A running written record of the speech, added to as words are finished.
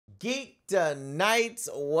geek'd nights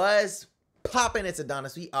was popping. It's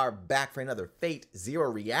Adonis. We are back for another Fate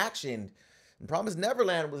Zero reaction. And Promised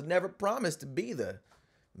Neverland was never promised to be the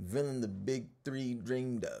villain the big three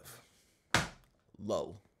dreamed of.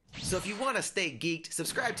 Lol. So if you want to stay geeked,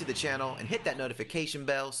 subscribe to the channel and hit that notification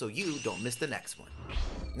bell so you don't miss the next one.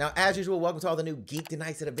 Now, as usual, welcome to all the new geek'd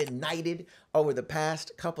nights that have been knighted over the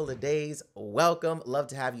past couple of days. Welcome. Love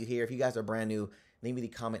to have you here. If you guys are brand new, leave me the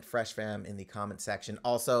comment fresh fam in the comment section.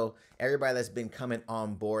 Also, everybody that's been coming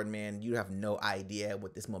on board, man, you have no idea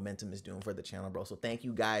what this momentum is doing for the channel, bro. So thank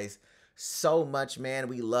you guys so much, man.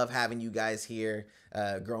 We love having you guys here,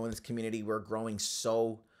 growing this community. We're growing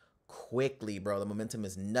so quickly, bro. The momentum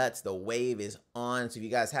is nuts. The wave is on. So if you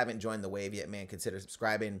guys haven't joined the wave yet, man, consider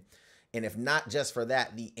subscribing. And if not just for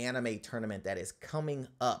that, the anime tournament that is coming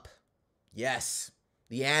up. Yes,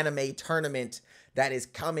 the anime tournament that is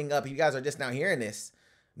coming up. If you guys are just now hearing this,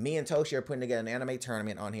 me and Toshi are putting together an anime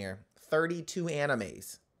tournament on here. 32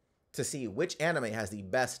 animes to see which anime has the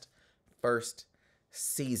best first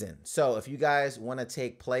season. So if you guys want to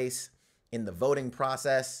take place in the voting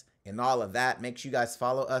process and all of that, make sure you guys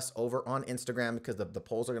follow us over on Instagram because the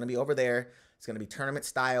polls are going to be over there. It's going to be tournament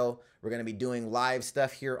style. We're going to be doing live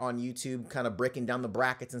stuff here on YouTube, kind of breaking down the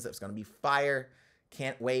brackets and stuff. It's going to be fire.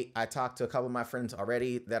 Can't wait. I talked to a couple of my friends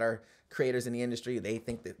already that are creators in the industry. They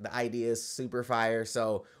think that the idea is super fire.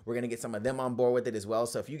 So we're going to get some of them on board with it as well.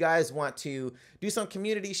 So if you guys want to do some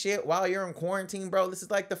community shit while you're in quarantine, bro, this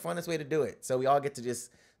is like the funnest way to do it. So we all get to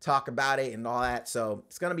just talk about it and all that. So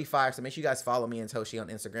it's going to be fire. So make sure you guys follow me and Toshi on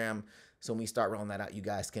Instagram. So when we start rolling that out, you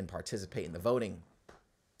guys can participate in the voting.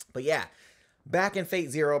 But yeah, back in Fate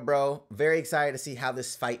Zero, bro. Very excited to see how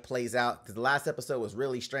this fight plays out. Because the last episode was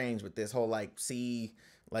really strange with this whole like sea,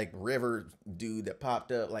 like river dude that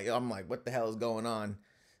popped up. Like, I'm like, what the hell is going on?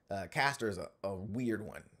 Castor is a weird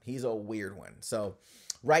one. He's a weird one. So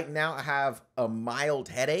right now I have a mild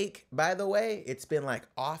headache, by the way. It's been like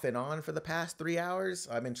off and on for the past 3 hours.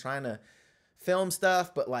 I've been trying to film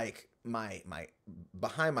stuff, but like my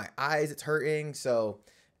behind my eyes, it's hurting. So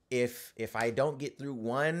if I don't get through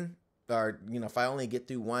one, or, you know, if I only get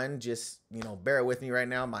through one, just, you know, bear with me right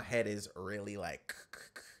now. My head is really like,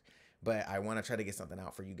 but I want to try to get something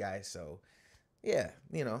out for you guys. So yeah,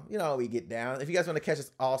 you know how we get down. If you guys want to catch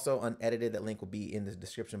us also unedited, that link will be in the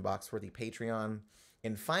description box for the Patreon.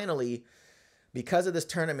 And finally, because of this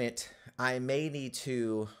tournament, I may need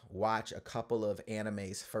to watch a couple of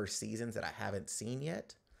anime's first seasons that I haven't seen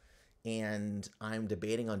yet. And I'm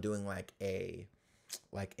debating on doing like a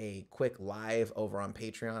quick live over on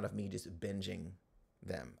Patreon of me just binging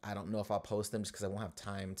them. I don't know if I'll post them just because I won't have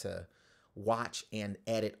time to watch and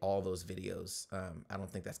edit all those videos. I don't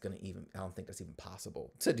think that's even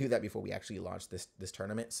possible to do that before we actually launch this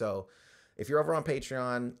tournament. So if you're over on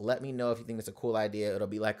Patreon, let me know if you think it's a cool idea. It'll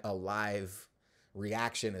be like a live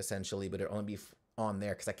reaction essentially, but it'll only be on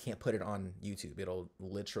there because I can't put it on YouTube. It'll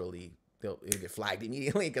get flagged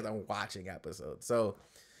immediately because I'm watching episodes. So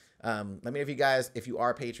let me know if you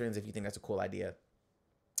are patrons, if you think that's a cool idea.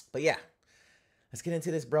 But yeah, let's get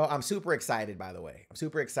into this, bro. I'm super excited, by the way. I'm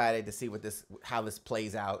super excited to see how this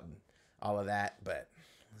plays out and all of that. But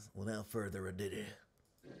without further ado,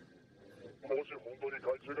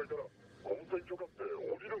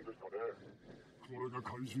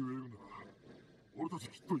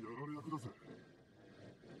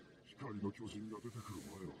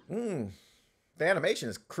 the animation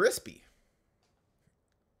is crispy.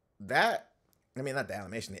 Not the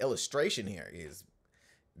animation, the illustration here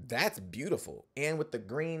that's beautiful. And with the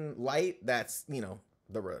green light, that's, you know,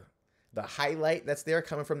 the highlight that's there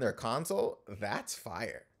coming from their console, that's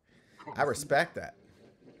fire. I respect that.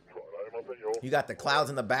 You got the clouds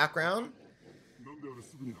in the background.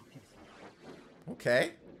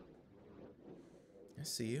 Okay. I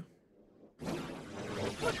see you.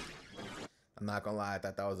 I'm not gonna lie, I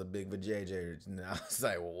thought that was a big vajayjay. I was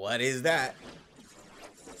like, what is that?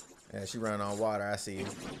 Yeah, she running on water. I see you.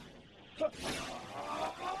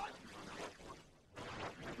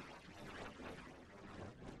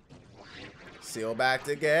 Seal back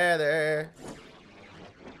together.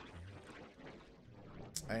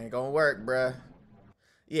 Ain't gonna work, bruh.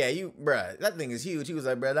 Yeah, bruh, that thing is huge. He was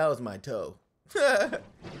like, bruh, that was my toe.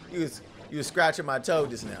 You was scratching my toe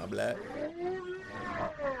just now, black.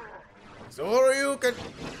 So you can.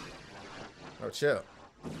 Oh, chill.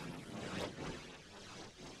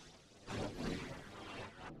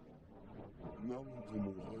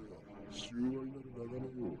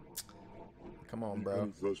 Come on, bro.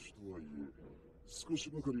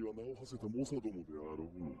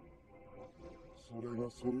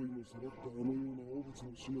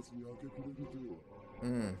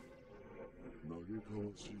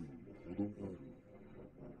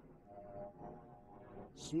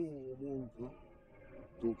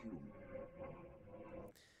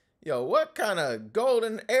 Yo, what kind of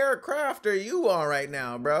golden aircraft are you on right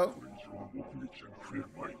now, bro?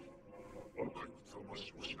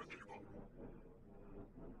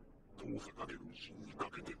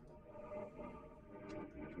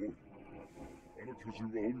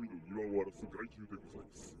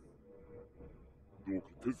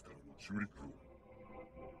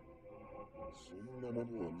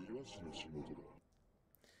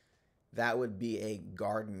 That would be a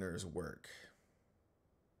gardener's work.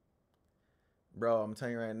 Bro, I'm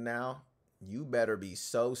telling you right now, you better be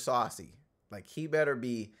so saucy. Like, he better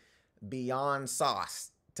be beyond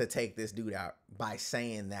sauce to take this dude out by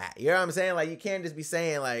saying that. You know what I'm saying? Like, you can't just be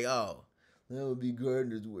saying, like, oh, that would be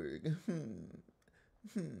gardener's work.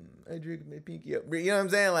 I drink my pinky up. You know what I'm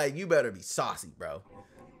saying? Like, you better be saucy, bro.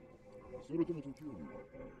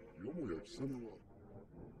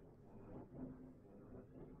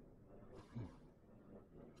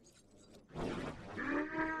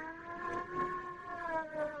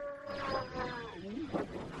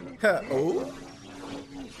 Oh?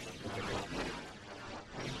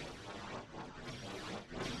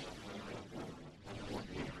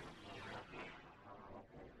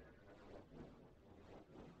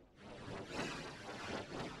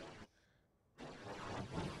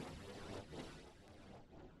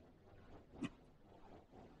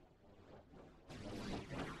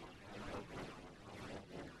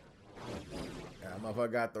 That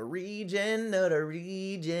motherfucker got the region of the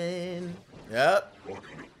region. Yep.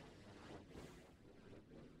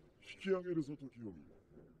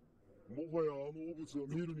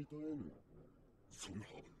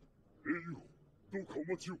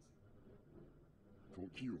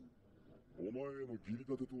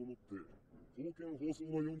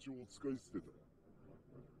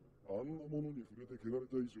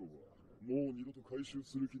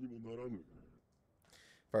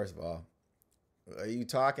 First of all, are you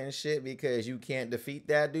talking shit because you can't defeat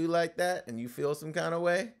that dude like that and you feel some kind of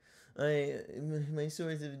way? My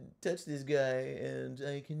swords have touched this guy and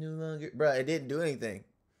I can no longer. Bro, it didn't do anything.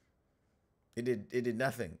 It did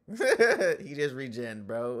nothing. He just regen,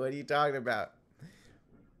 bro. What are you talking about?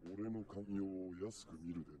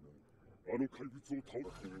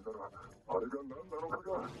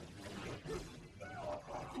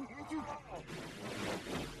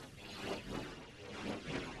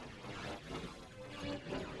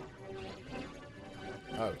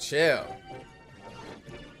 Oh, chill.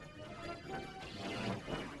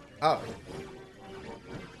 Oh.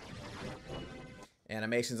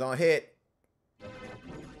 Animation's on hit.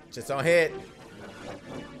 Just on hit.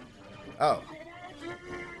 Oh.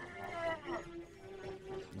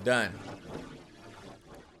 Done.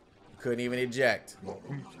 Couldn't even eject.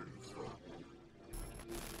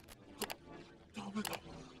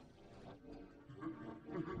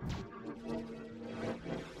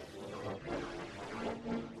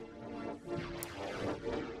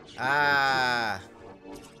 Ah.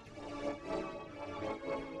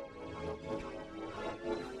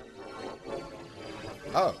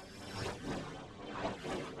 Oh.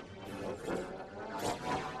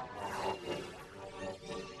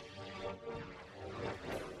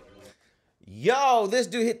 Yo, this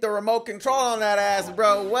dude hit the remote control on that ass,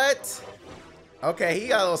 bro. What? Okay, he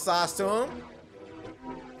got a little sauce to him.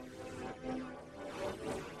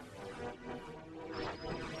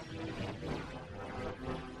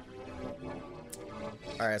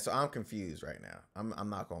 All right, so I'm confused right now. I'm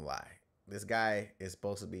not gonna lie. This guy is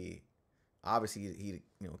supposed to be, obviously he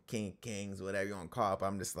king of kings, whatever you want to call it. But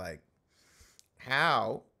I'm just like,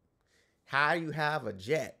 how do you have a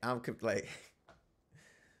jet? I'm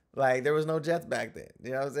like there was no jets back then.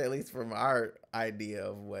 You know what I'm saying? At least from our idea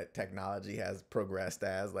of what technology has progressed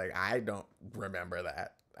as. Like I don't remember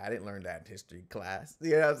that. I didn't learn that in history class.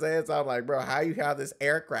 You know what I'm saying? So I'm like, bro, how you have this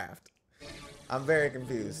aircraft? I'm very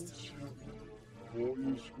confused.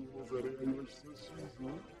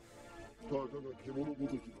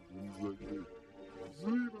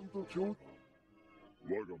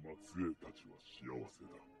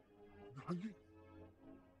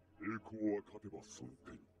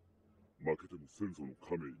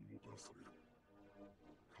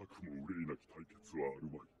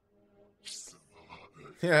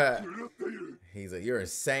 Yeah. He's like, you're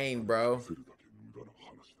insane, bro.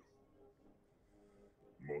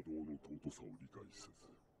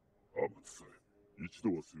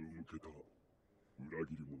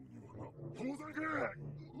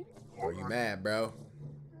 Oh, you mad, bro?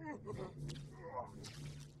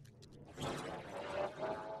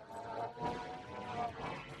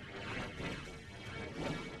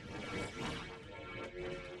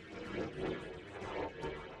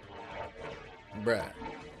 Bruh.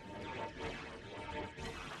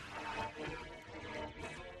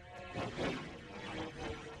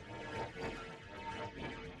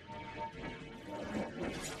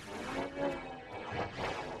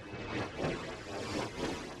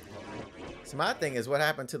 So my thing is, what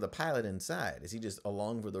happened to the pilot inside? Is he just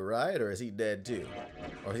along for the ride, or is he dead too?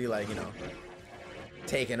 Or is he, like, you know,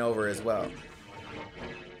 taking over as well?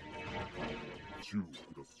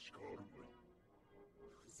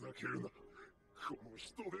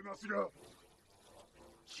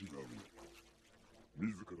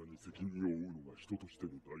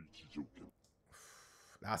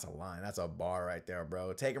 That's a line. That's a bar right there,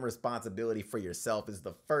 bro. Taking responsibility for yourself is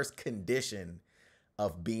the first condition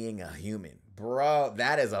of being a human. Bro,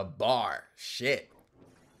 that is a bar. Shit.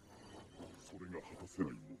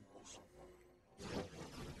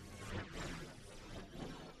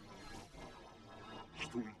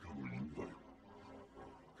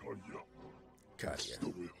 Cut ya.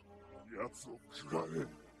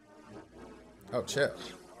 Oh, chill.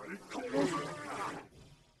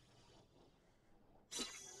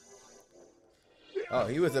 Oh,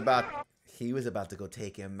 he was about to go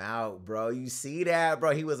take him out, bro. You see that,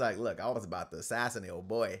 bro? He was like, look, I was about to assassinate old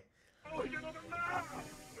boy.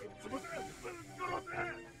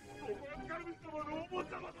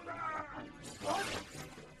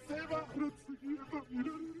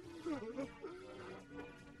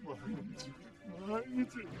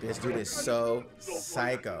 This dude is so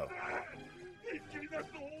psycho.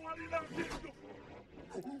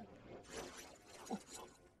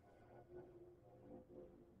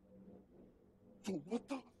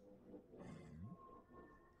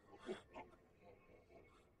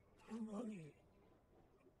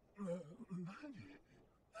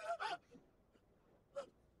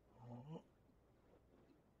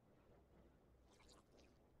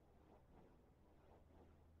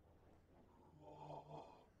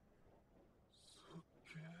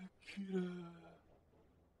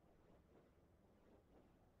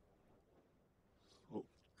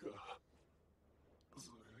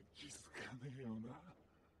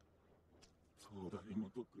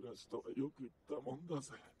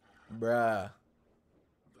 Bruh.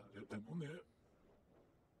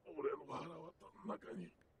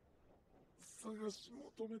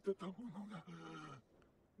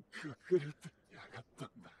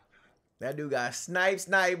 That dude got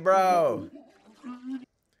snipe, bro.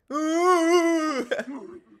 Ooh.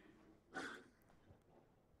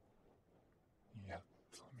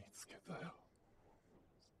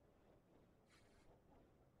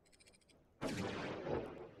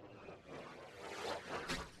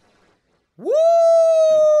 Woo!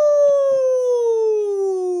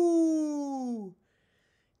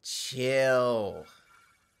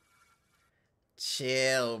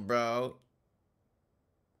 Chill, bro.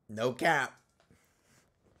 No cap.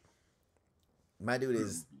 My dude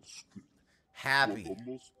is happy.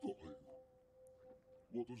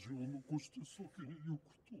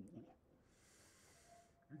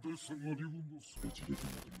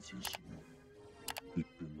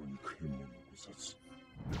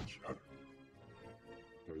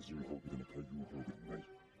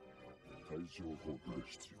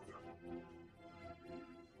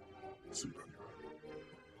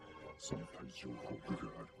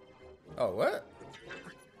 Oh, what?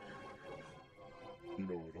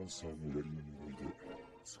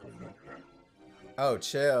 Oh,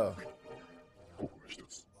 chill.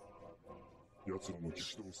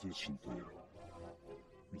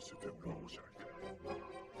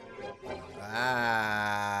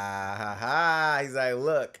 He's like,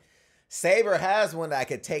 look, Saber has one that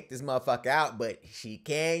could take this motherfucker out, but she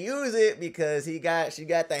can't use it because she got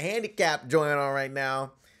the handicap joint on right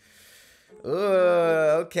now.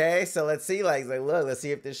 Okay, so let's see, like look, let's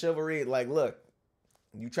see if the chivalry, like, look,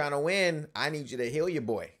 you trying to win, I need you to heal your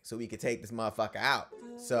boy so we can take this motherfucker out.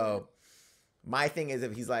 So my thing is,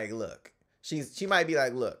 if he's like, look, she might be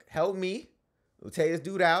like, look, help me, we'll take this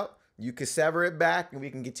dude out, you can sever it back and we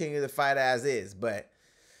can continue the fight as is, but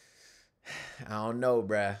I don't know,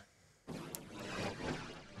 bruh.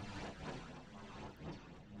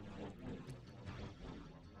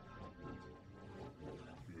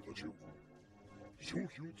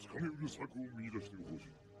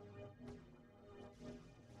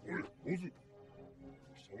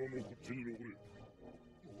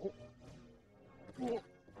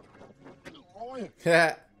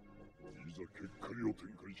 Yeah.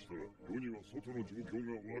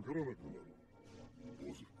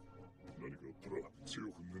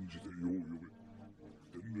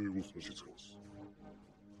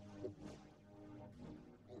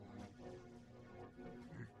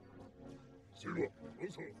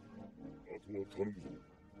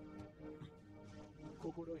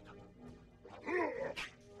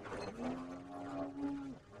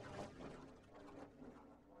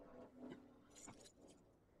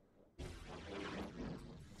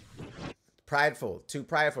 Prideful, too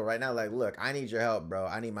prideful right now. Like, look, I need your help, bro.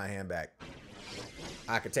 I need my hand back.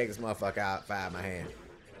 I could take this motherfucker out if I had my hand.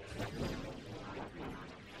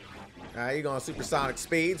 All right, you going supersonic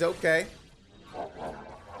speeds? Okay.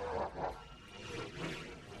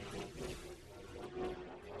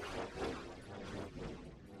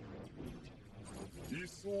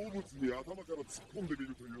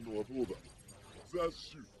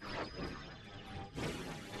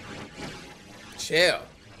 Chill.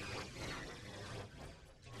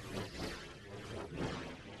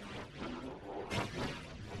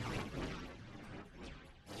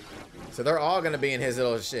 So they're all gonna be in his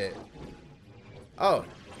little shit. Oh,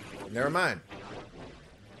 never mind.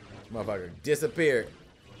 Motherfucker disappeared.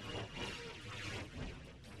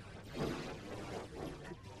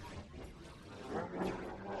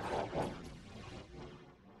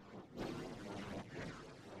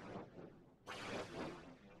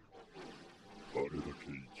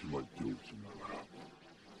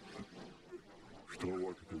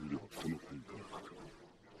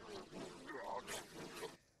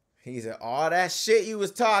 He said, all that shit you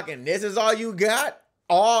was talking, this is all you got?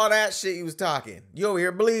 All that shit you was talking. You over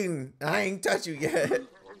here bleeding. I ain't touched you yet.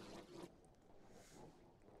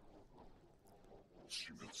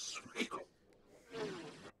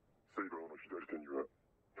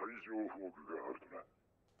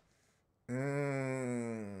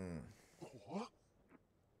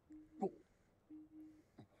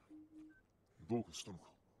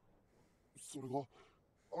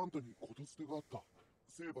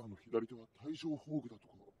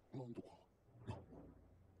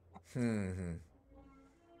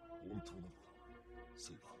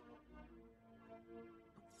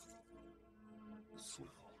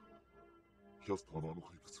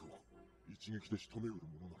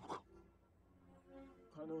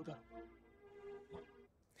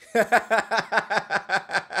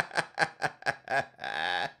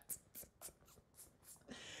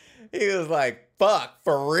 He was like, fuck,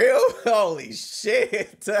 for real? Holy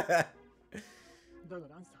shit. What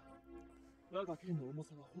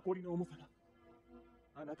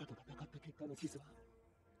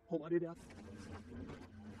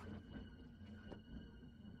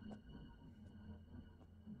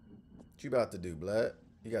you about to do, blood?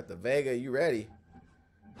 You got the Vega, you ready?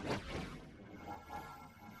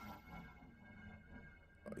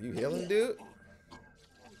 Are you healing, dude?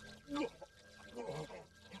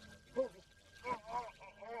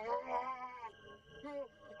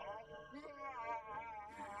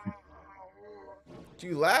 What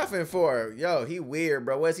you laughing for? Yo, he weird,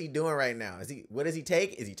 bro. What's he doing right now? What does he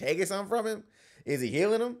take? Is he taking something from him? Is he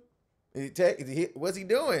healing him? What's he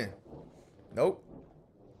doing? Nope.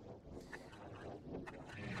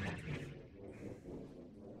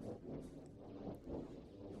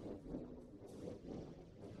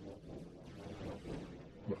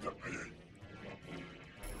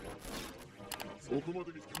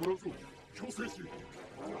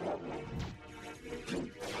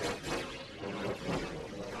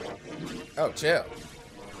 Oh, chill.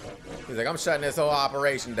 He's like, I'm shutting this whole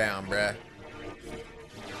operation down, bruh.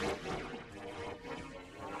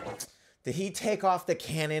 Did he take off the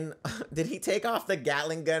cannon? Did he take off the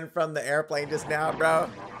Gatling gun from the airplane just now, bro?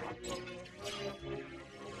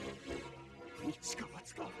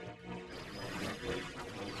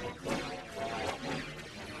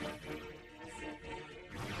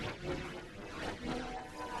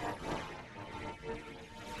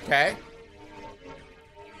 Okay.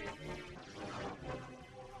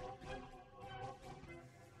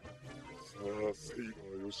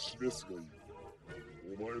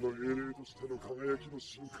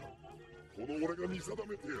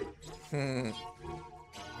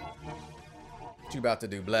 What you about to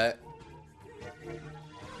do, blood?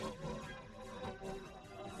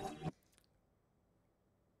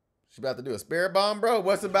 She about to do a spirit bomb, bro?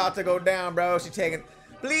 What's about to go down, bro? She taking...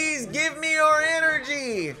 Please give me your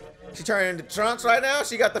energy. She turning into Trunks right now.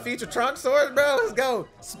 She got the future Trunks sword, bro. Let's go.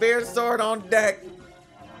 Spirit sword on deck.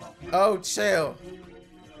 Oh, chill.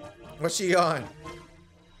 What's she on?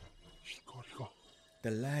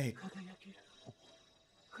 The light.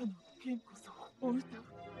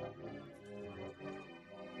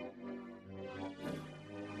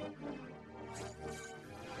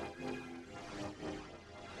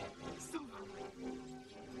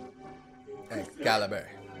 Excalibur.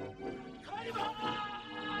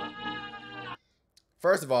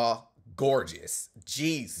 First of all, gorgeous.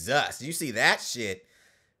 Jesus. Did you see that shit?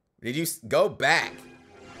 Did you go back?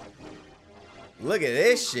 Look at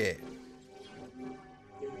this shit.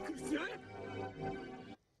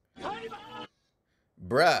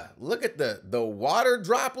 Bruh, look at the water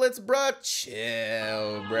droplets, bruh.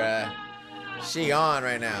 Chill, bruh. She on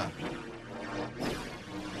right now.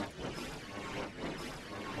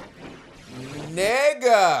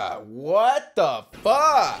 Nigga, what the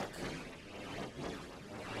fuck?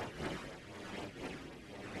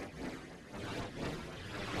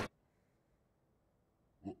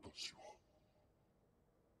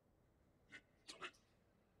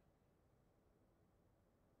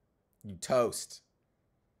 You toast.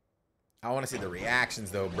 I want to see the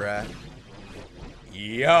reactions though, bruh.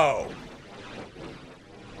 Yo.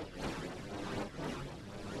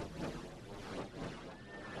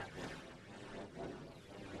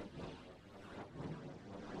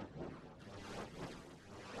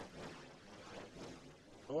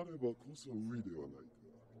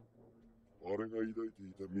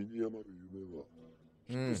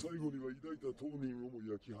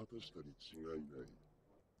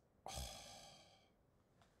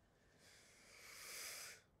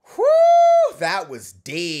 Whew, that was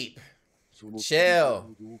deep.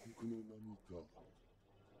 Chill.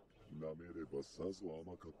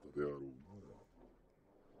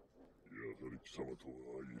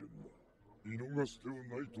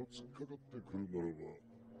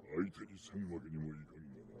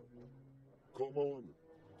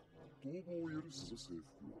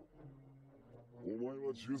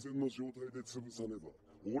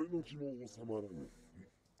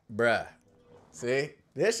 Bruh. See?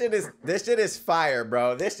 This shit is fire,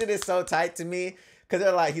 bro. This shit is so tight to me. Cause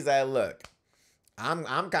they're like, he's like, look, I'm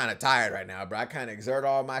kind of tired right now, bro. I kind of exert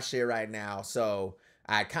all my shit right now. So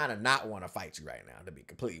I kind of not want to fight you right now, to be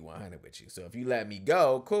completely 100 with you. So if you let me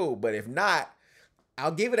go, cool. But if not,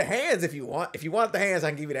 I'll give you the hands if you want. If you want the hands, I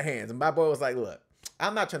can give you the hands. And my boy was like, look,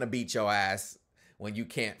 I'm not trying to beat your ass when you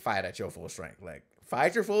can't fight at your full strength. Like,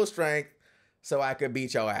 fight your full strength so I could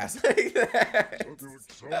beat your ass like that.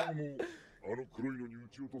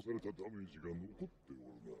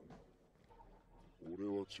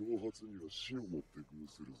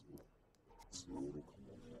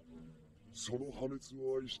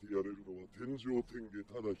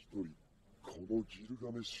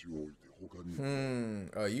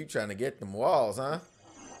 Oh, you trying to get them walls, huh?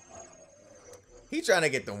 He trying to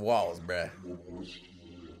get them walls, bruh.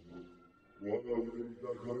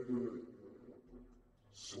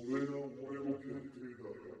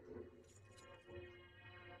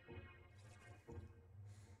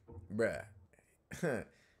 Bruh.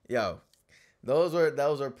 Yo, those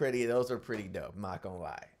were pretty dope, I'm not gonna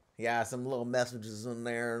lie. Yeah, some little messages in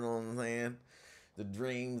there, you know what I'm saying? The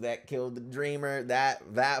dream that killed the dreamer, that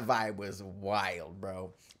vibe was wild,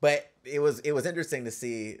 bro. But it was interesting to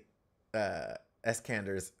see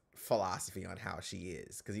Eskander's philosophy on how she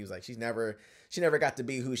is, because he was like, she never got to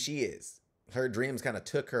be who she is. Her dreams kind of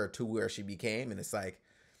took her to where she became, and it's like,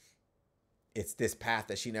 it's this path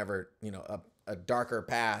that she never, you know, a darker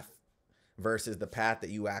path versus the path that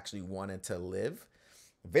you actually wanted to live.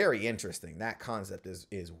 Very interesting. That concept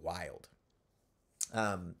is wild.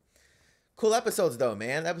 Cool episodes though,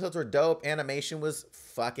 man. The episodes were dope. Animation was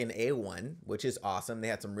fucking A1, which is awesome. They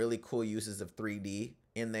had some really cool uses of 3D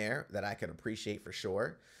in there that I could appreciate for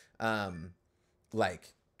sure.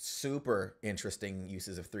 Like super interesting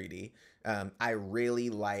uses of 3D. I really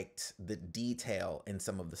liked the detail in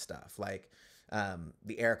some of the stuff. Like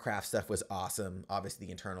the aircraft stuff was awesome. Obviously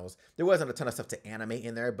the internals. There wasn't a ton of stuff to animate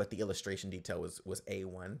in there, but the illustration detail was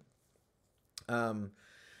A1.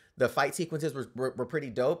 The fight sequences were pretty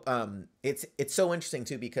dope. It's so interesting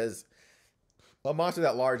too, because a monster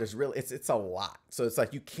that large is really, it's a lot. So it's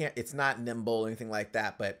like, it's not nimble or anything like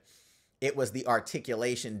that, but it was the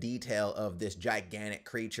articulation detail of this gigantic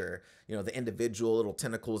creature, you know, the individual little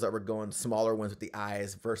tentacles that were going, smaller ones with the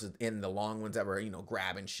eyes versus in the long ones that were, you know,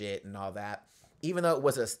 grabbing shit and all that. Even though it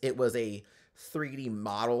was a 3D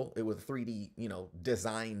model, it was a 3D, you know,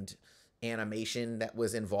 designed animation that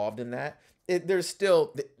was involved in that.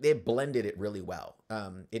 They blended it really well.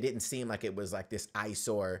 It didn't seem like it was like this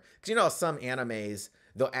eyesore. Because, you know, some animes,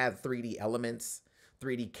 they'll add 3D elements,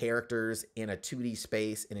 3D characters in a 2D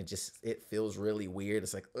space, and it feels really weird.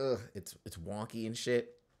 It's like, ugh, it's wonky and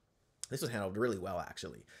shit. This was handled really well,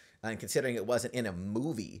 actually. And considering it wasn't in a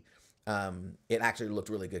movie, it actually looked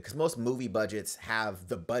really good. Because most movie budgets have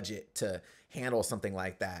the budget to handle something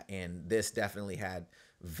like that. And this definitely had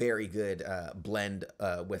very good blend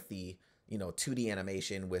with the, you know, 2D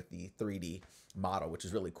animation with the 3D model, which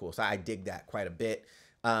is really cool. So I dig that quite a bit.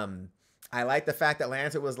 I like the fact that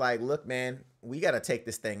Lancer was like, look, man, we got to take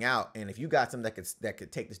this thing out. And if you got something that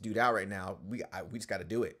could take this dude out right now, we just got to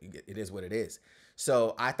do it. It is what it is.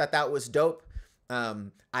 So I thought that was dope.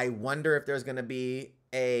 I wonder if there's going to be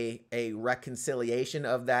a reconciliation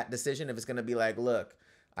of that decision. If it's going to be like, look,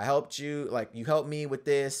 I helped you, like you helped me with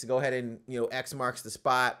this. Go ahead and, you know, X marks the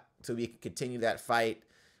spot so we can continue that fight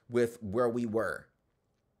with where we were.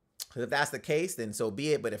 If that's the case, then so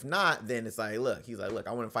be it. But if not, then it's like, look, he's like, look,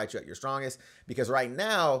 I want to fight you at your strongest, because right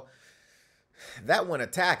now that one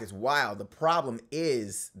attack is wild. The problem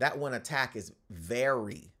is that one attack is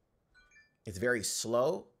it's very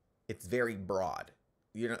slow. It's very broad.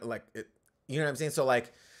 You know, like you know what I'm saying? So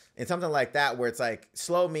like in something like that, where it's like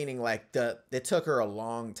slow, meaning like it took her a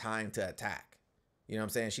long time to attack. You know what I'm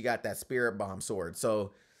saying? She got that spirit bomb sword.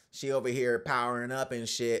 So she over here powering up and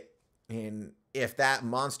shit. And if that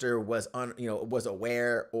monster was was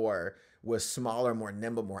aware or was smaller, more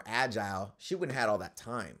nimble, more agile, she wouldn't have had all that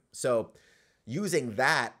time. So using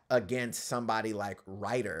that against somebody like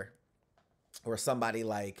Ryder or somebody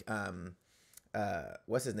like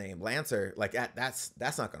what's his name, Lancer, like that's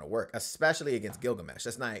not gonna work, especially against Gilgamesh.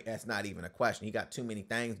 That's not even a question. He got too many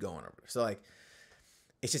things going over there. So like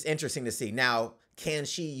it's just interesting to see. Now, can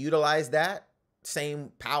she utilize that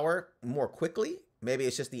same power more quickly? Maybe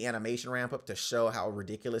it's just the animation ramp up to show how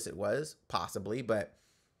ridiculous it was, possibly, but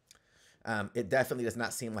it definitely does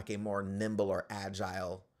not seem like a more nimble or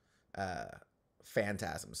agile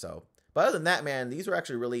Phantasm. So, but other than that, man, these were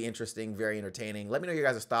actually really interesting, very entertaining. Let me know your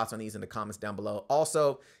guys' thoughts on these in the comments down below.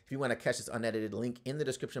 Also, if you want to catch this unedited, link in the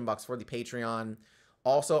description box for the Patreon.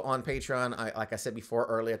 Also on Patreon, like I said before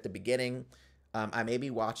earlier at the beginning, I may be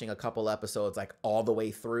watching a couple episodes like all the way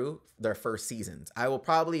through their first seasons. I will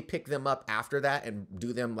probably pick them up after that and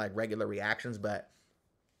do them like regular reactions, but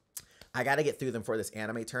I got to get through them for this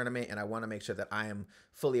anime tournament, and I want to make sure that I am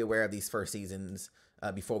fully aware of these first seasons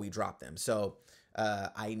before we drop them. So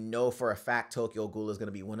I know for a fact Tokyo Ghoul is going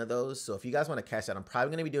to be one of those. So if you guys want to catch that, I'm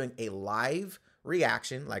probably going to be doing a live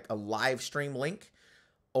reaction, like a live stream link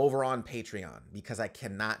over on Patreon, because I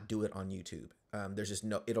cannot do it on YouTube. There's just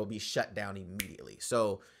it'll be shut down immediately.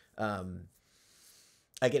 So, again,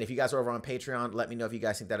 if you guys are over on Patreon, let me know if you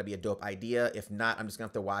guys think that'd be a dope idea. If not, I'm just gonna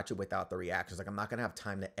have to watch it without the reactions. Like, I'm not gonna have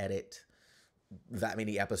time to edit that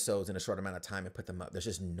many episodes in a short amount of time and put them up. There's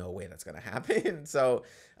just no way that's gonna happen. So,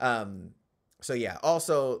 so yeah.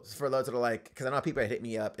 Also, for those that are like, because I know people hit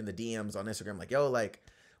me up in the DMs on Instagram, like, yo, like,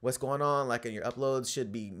 what's going on? Like, and your uploads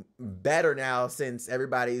should be better now since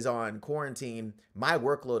everybody's on quarantine. My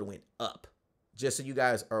workload went up. Just so you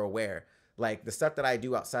guys are aware, like the stuff that I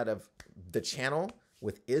do outside of the channel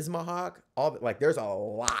with Ismahawk, like there's a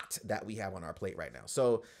lot that we have on our plate right now.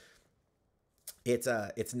 So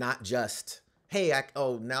it's not just, hey,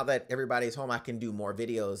 now that everybody's home, I can do more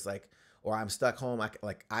videos, like, or I'm stuck home,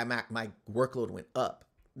 my workload went up.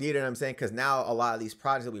 You know what I'm saying? Because now a lot of these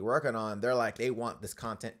projects that we're working on, they're like, they want this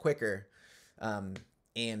content quicker.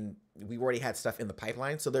 And we already had stuff in the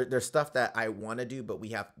pipeline. So there's stuff that I want to do, but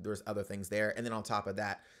there's other things there. And then on top of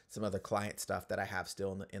that, some other client stuff that I have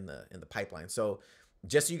still in the pipeline. So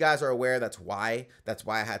just so you guys are aware, that's why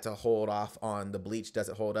I had to hold off on the Bleach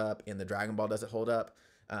doesn't hold up and the Dragon Ball doesn't hold up.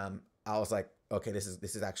 I was like, okay, this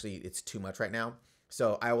is actually, it's too much right now.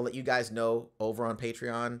 So I will let you guys know over on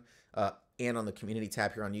Patreon and on the community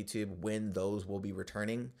tab here on YouTube when those will be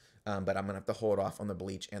returning. But I'm gonna have to hold off on the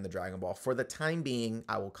Bleach and the Dragon Ball for the time being.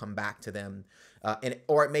 I will come back to them,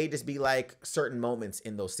 or it may just be like certain moments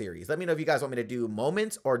in those series. Let me know if you guys want me to do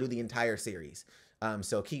moments or do the entire series.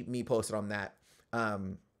 So keep me posted on that.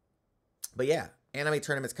 But yeah, anime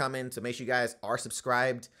tournaments coming, so make sure you guys are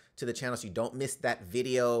subscribed to the channel so you don't miss that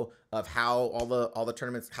video of how all the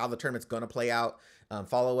tournaments, how the tournament's gonna play out.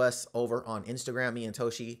 Follow us over on Instagram, me and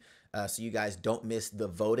Toshi, so you guys don't miss the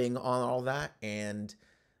voting on all that. And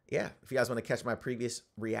yeah, if you guys want to catch my previous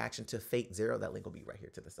reaction to Fate Zero, that link will be right here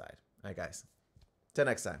to the side. All right, guys. Till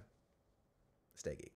next time, stay geek.